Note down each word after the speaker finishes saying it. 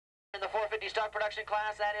in the 450 stock production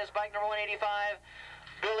class. That is bike number 185,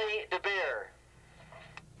 Billy DeBeer.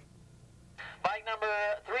 Bike number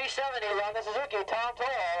 370 on the Suzuki, Tom Toll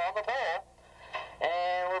on the pole.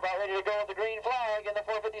 And we're about ready to go with the green flag in the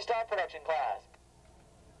 450 stock production class.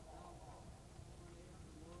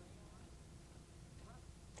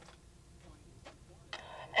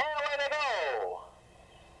 And away they go.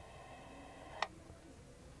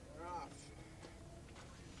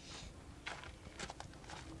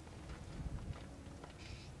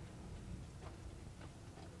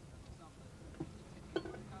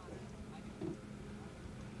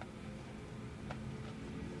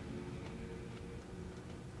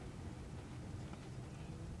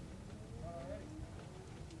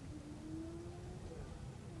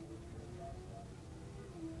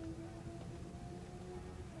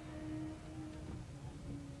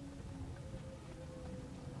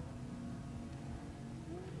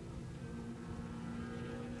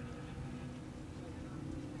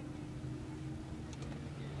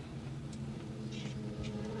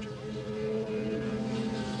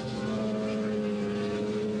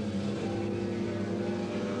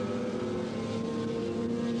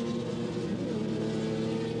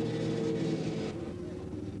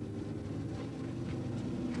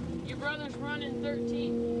 Brother's running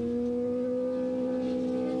 13.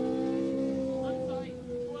 I'm sorry,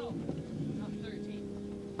 12, not 13.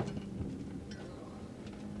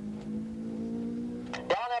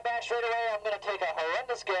 Down that back straightaway, I'm going to take a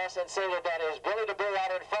horrendous guess and say that that is Billy DeBeer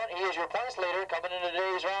out in front. He is your points leader coming into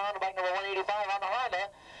today's round, bike number 185 on the Honda.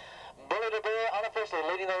 Billy DeBeer unofficially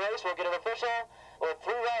leading the race. We'll get it official with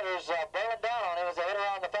three riders bearing down on him as they head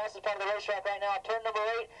around the fastest part of the racetrack right now, turn number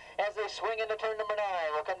 8, as they swing into turn number 9.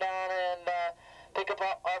 We'll come down and pick up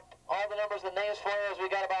all the numbers and names for you as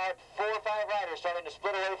we got about 4 or 5 riders starting to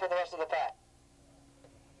split away from the rest of the pack.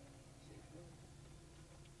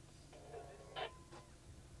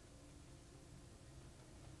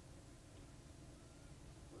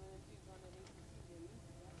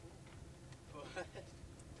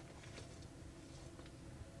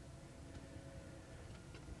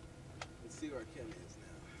 Let's see where Ken is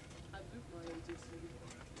now. I moved my ATC.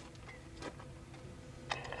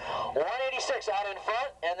 186 out in front,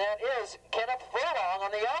 and that is Kenneth Furlong on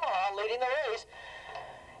the Yamaha leading the race.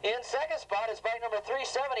 In second spot is bike number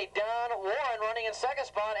 370, Don Warren running in second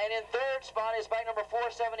spot, and in third spot is bike number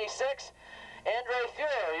 476, Andre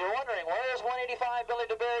Fuhrer. You're wondering, where is 185 Billy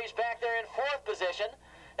DeBeer? He's back there in fourth position.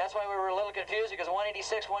 That's why we were a little confused, because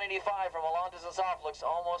 186, 185 from a long distance off looks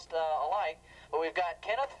almost alike. But we've got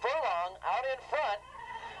Kenneth Furlong out in front,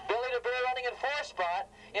 Billy DeBeer running in fourth spot.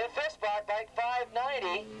 In fifth spot, bike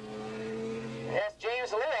 590, that's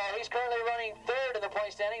James Leo. He's currently running third in the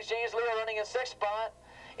point standings. James Leo running in sixth spot.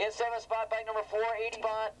 In seventh spot, bike number 480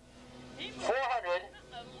 spot, 400,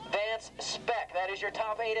 Vance Speck. That is your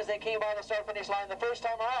top 8 as they came by the start-finish line the first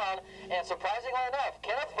time around. And surprisingly enough,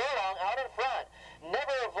 Kenneth Furlong out in front.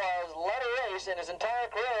 Never has led a race in his entire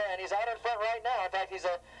career, and he's out in front right now. In fact, he's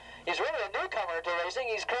really a newcomer to racing.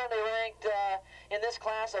 He's currently ranked in this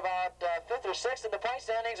class about 5th or 6th in the point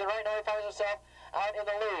standings, and right now he finds himself out in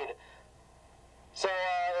the lead. So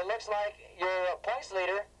it looks like your points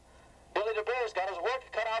leader, Billy DeBeer's got his work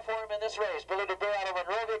cut out for him in this race. Billy DeBeer out of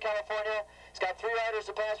Monrovia, California. He's got 3 riders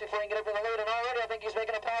to pass before he can get up in the lead, and already I think he's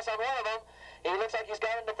making a pass on one of them. He looks like he's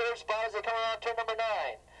got in the third spot as they come around turn number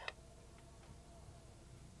 9.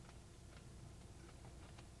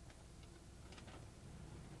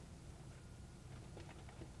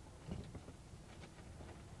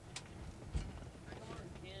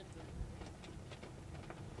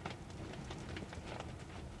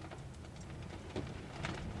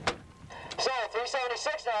 So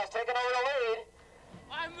 376 now is taking over the lead.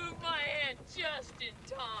 I moved my hand just in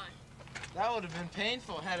time. That would have been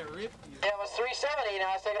painful had it ripped you. It was 370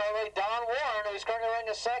 now. It's taking over the lead. Don Warren, who's currently running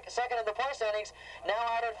second in the point standings, now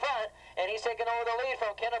out in front, and he's taking over the lead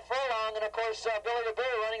from Kenneth Furlong, and of course Billy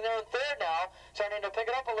DeBeer running there in third now, starting to pick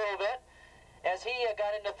it up a little bit as he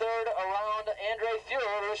got into third around Andre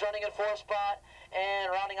Fuhrer, who's running in fourth spot, and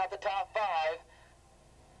rounding out the top 5,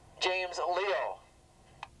 James Leo.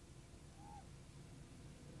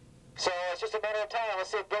 So it's just a matter of time. Let's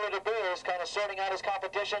see if Billy DeBeer is kind of sorting out his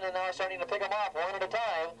competition and now starting to pick them off one at a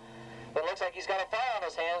time. But it looks like he's got a fire on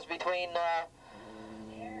his hands between Don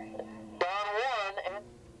Warren and...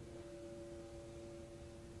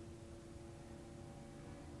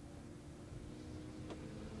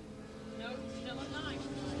 No, still a 9.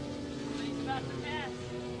 But he's about to pass.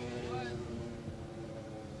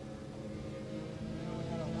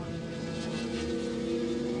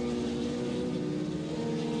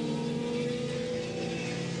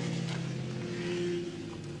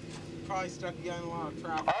 probably stuck you in a lot of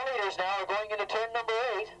traffic. Our leaders now are going into turn number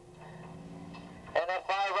 8. And that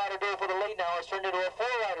 5-rider duel for the lead now has turned into a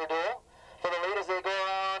 4-rider duel for the lead as they go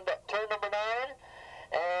around turn number 9.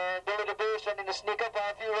 And Billy DeBeer is starting to sneak up on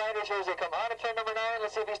a few riders here as they come out of turn number 9.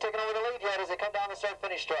 Let's see if he's taken over the lead yet as they come down the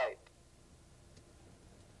start-finish stripe.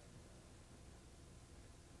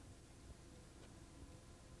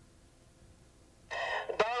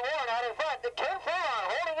 Don Warren out in front. Ken Furlong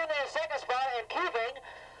holding in the second spot and keeping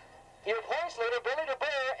your points leader, Billy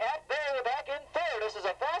DeBeer, at bay back in third. This is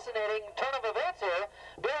a fascinating turn of events here.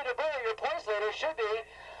 Billy DeBeer, your points leader, should be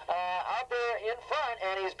out there in front,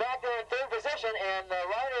 and he's back there in third position. And the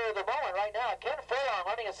rider of the moment right now, Ken Furlong,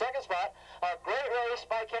 running in second spot. A great race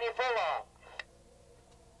by Kenny Furlong.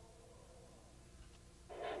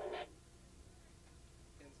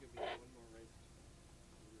 Ken's gonna be one more race.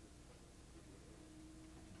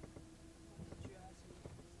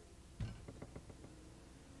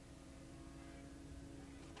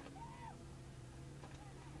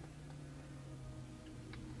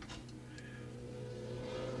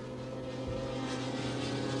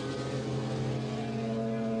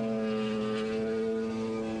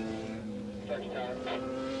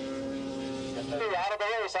 Out of the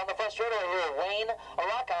race on the front straightaway here, Wayne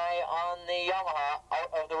Arakai on the Yamaha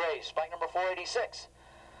out of the race. Bike number 486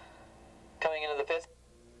 coming into the pits.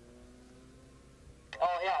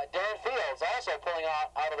 Oh yeah, Darren Fields also pulling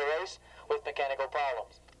out of the race with mechanical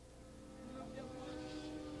problems.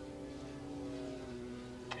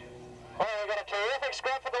 Well, we got a terrific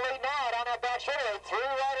scrap for the lead now down that back straightaway. 3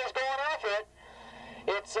 riders going after it.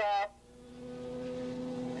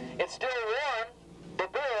 It's still Warren,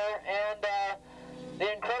 DeBeer, and the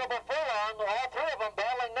incredible Furlong, all 3 of them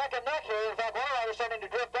battling neck and neck here. In fact, one rider starting to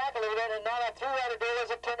drift back a little bit, and now that 3-rider duel has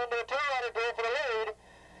turned into a 2-rider duel for the lead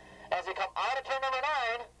as they come out of turn number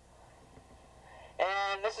 9.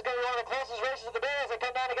 And this is going to be one of the closest races of the day as they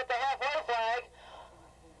come down to get the halfway flag.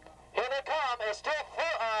 Here they come. It's still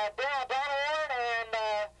Don Warren and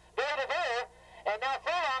Billy DeBeer, and now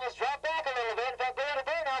Furlong has dropped back a little bit. In fact, Billy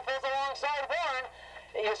DeBeer now falls alongside Warren.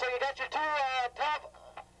 So you got your 2 top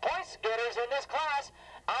points getters in this class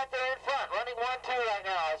out there in front, running 1-2 right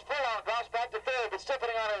now. As Furlong drops back to third, but still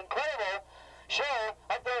putting on an incredible show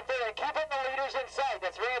up there in third and keeping the leaders in sight.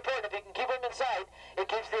 That's very important. If you can keep them in sight, it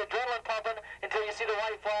keeps the adrenaline pumping until you see the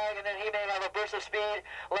white flag, and then he may have a burst of speed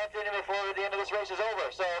left in him before the end of this race is over.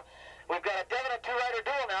 So we've got a definite 2-rider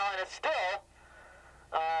duel now, and it's still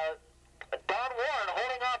Don Warren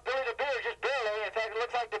holding off Billy DeBeer just barely. In fact, it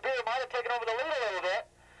looks like DeBeer might have taken over the lead a little bit,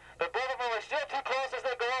 but both of them are still too close as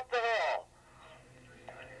they go up the hill.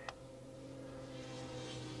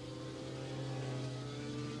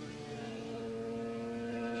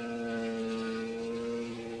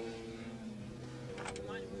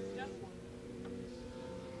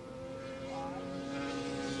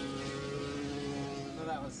 No,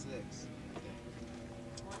 that was 6.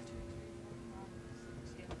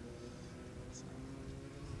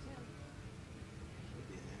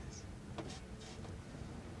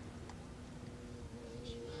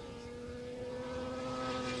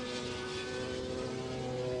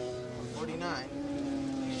 Would be nice. 49.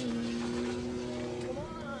 Come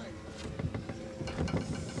on!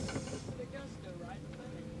 The gusto, right?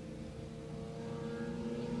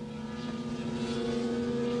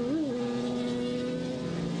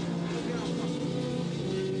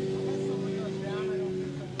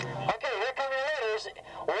 Okay, here come your leaders.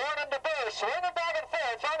 Warren and DeBeer swinging back and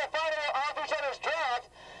forth, trying to fight off each other's draft.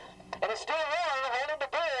 And it's still Warren holding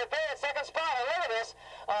DeBeer at bay at second spot. And look at this.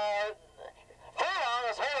 Furlong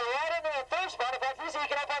is holding right into the third spot. In fact, he's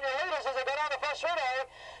eking up on your leaders as they go down the front straightaway.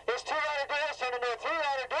 His 2-rider duel has turned into a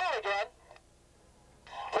 3-rider duel again.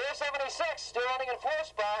 476 still running in fourth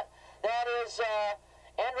spot. That is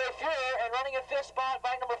Andre Fuhrer, and running in fifth spot,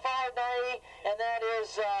 bike number 590, and that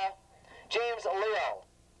is James Leo.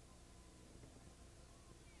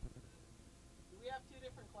 Do we have 2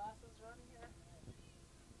 different classes running here?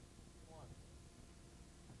 One.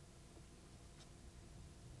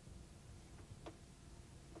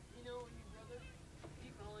 You know, when you brother, you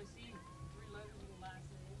can only see 3 letters in the last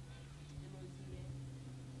name. M-O-Z-A.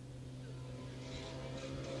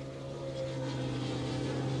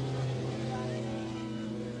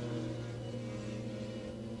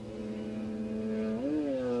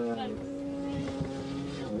 Thanks.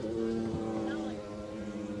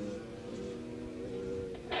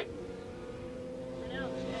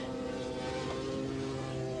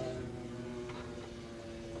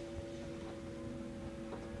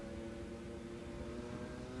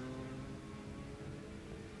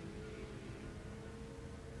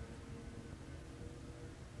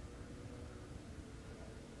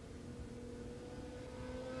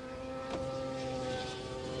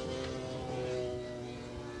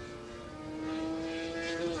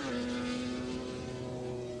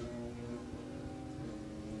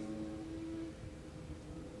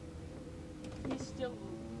 still.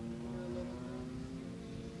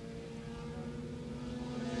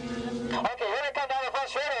 Okay, here they come down the front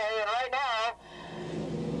straightaway, and right now,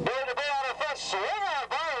 Billy DeBoer on the front swing on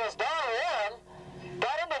Barney was down one.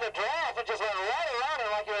 Got into the draft and just went right around him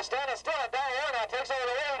like he was standing still, and down one now takes over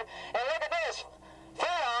the lead. And look at this.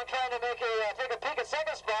 Furlong trying to make take a peek at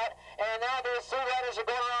second spot, and now these three riders are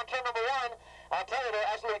going around turn number one. I'll tell you,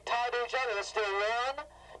 they're actually tied to each other. It's still Warren,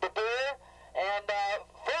 DeBoer, and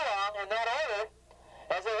Furlong in that order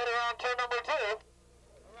as they hit around turn number two.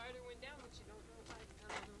 A rider went down, but you don't know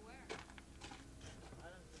where.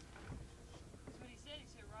 That's what he said. He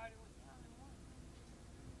said rider went down and won.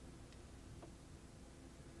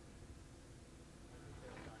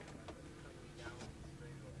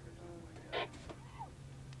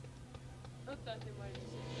 I thought they might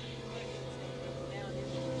have said down here.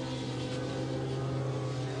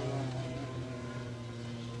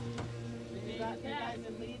 The guy's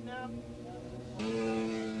in lead now?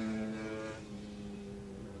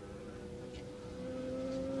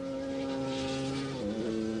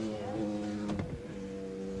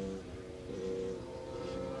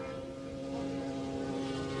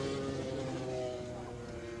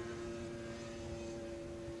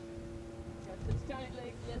 Got such tight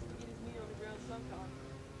legs, he has to get his knee on the ground sometime.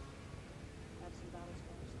 Have some battle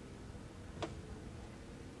scars.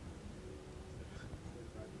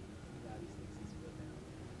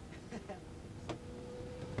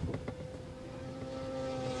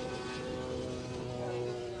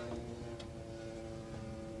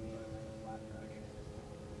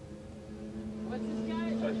 What's this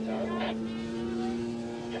guy? What's this guy's name?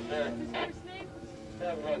 Yes, sir. What's his first name?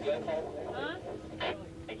 Huh?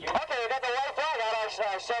 Okay, we got the white flag out on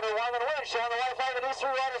Senator Wyman Wynn, showing the white flag of these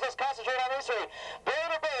three riders. Let's concentrate on these three. Billy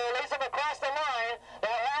DeBoer leads them across the line.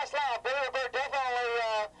 That last lap, Billy DeBoer definitely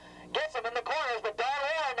gets them in the corners, but Don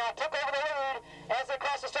Warren now took over the lead as they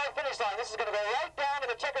cross the start-finish line. This is going to go right down to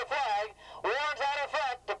the checker flag. Warren's out in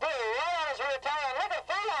front. DeBoer right on his rear tire. And look at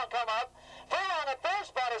Furlong come up. Furlong at third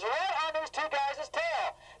spot is right on these two guys'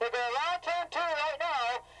 tail. They go around turn two right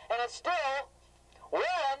now, and it's still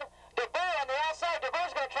Warren, DeBoer on the outside.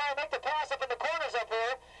 DeBoer's going to try and make the pass up in the corners up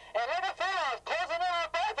here. And look at Furlong closing in on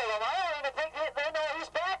both of them. I don't even think they know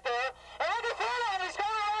he's back there. And look at Furlong. He's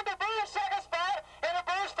going around DeBoer's second spot, and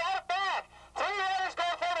DeBoer's fought back. Three riders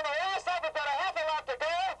going forward in the last lap. We've got a half a lap to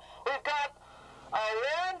go. We've got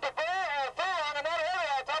Warren, DeBoer, and Furlong in that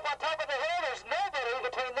area on top of the hill. There's nobody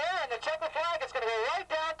between there and the checker flag. It's going to go right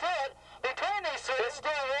down to it. Between these three, it's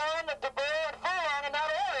still Warren, DeBoer, and Furlong in that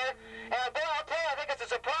order. And boy, I'll tell you, I think it's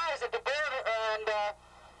a surprise that DeBoer and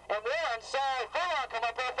Warren saw Furlong come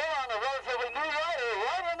up there. Furlong, a relatively new rider,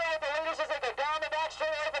 right in there at the leaders as they go down the back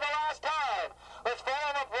straightaway for the last time. Let's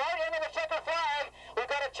follow them up right into the checker flag.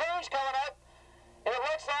 We've got a change coming up. And it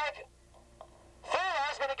looks like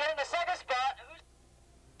Furlong's going to get in the second spot.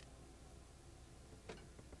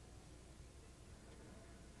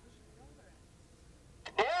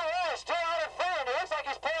 Yeah, Warren still out in front. It looks like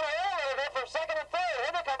he's pulling away a little bit from second and third.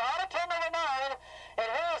 Here they come out of turn number 9. And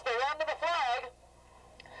here's the run to the flag.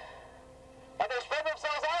 And they spread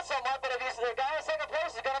themselves out somewhat, but if the guy in second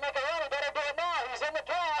place is going to make a run, he better do it now. He's in the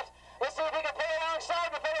draft. Let's see if he can play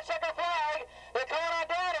alongside before the checker flag. They're coming on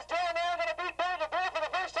down. Is Darren Mann going to beat Billy DeBoer for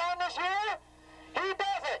the first time this year? He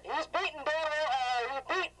does it. He's beaten he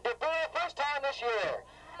beat DeBoer first time this year.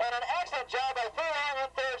 And an excellent job by Furlong in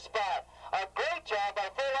third spot. A great job by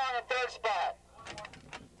Furlong in third spot.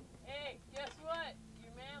 Hey, guess what?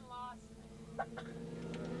 Your man lost.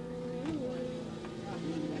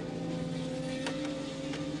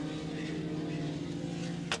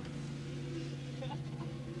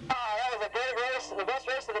 That was a great race, the best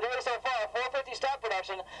race of the day so far. 450 stock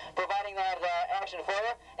production, providing that action for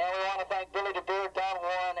you. And we want to thank Billy DeBoer, Don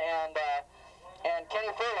Warren, and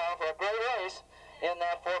Kenny Furlong for a great race in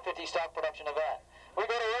that 450 stock production event. We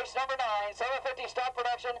go to race number 9, 750 stock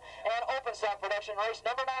production and open stock production. Race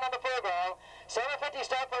number 9 on the program. 750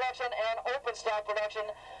 stock production and open stock production.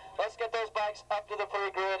 Let's get those bikes up to the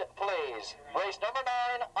pre-grid, please. Race number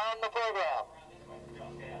 9 on the program.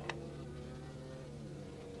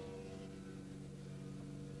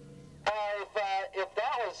 If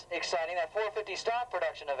that was exciting, that 450 stock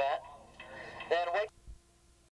production event, then wait.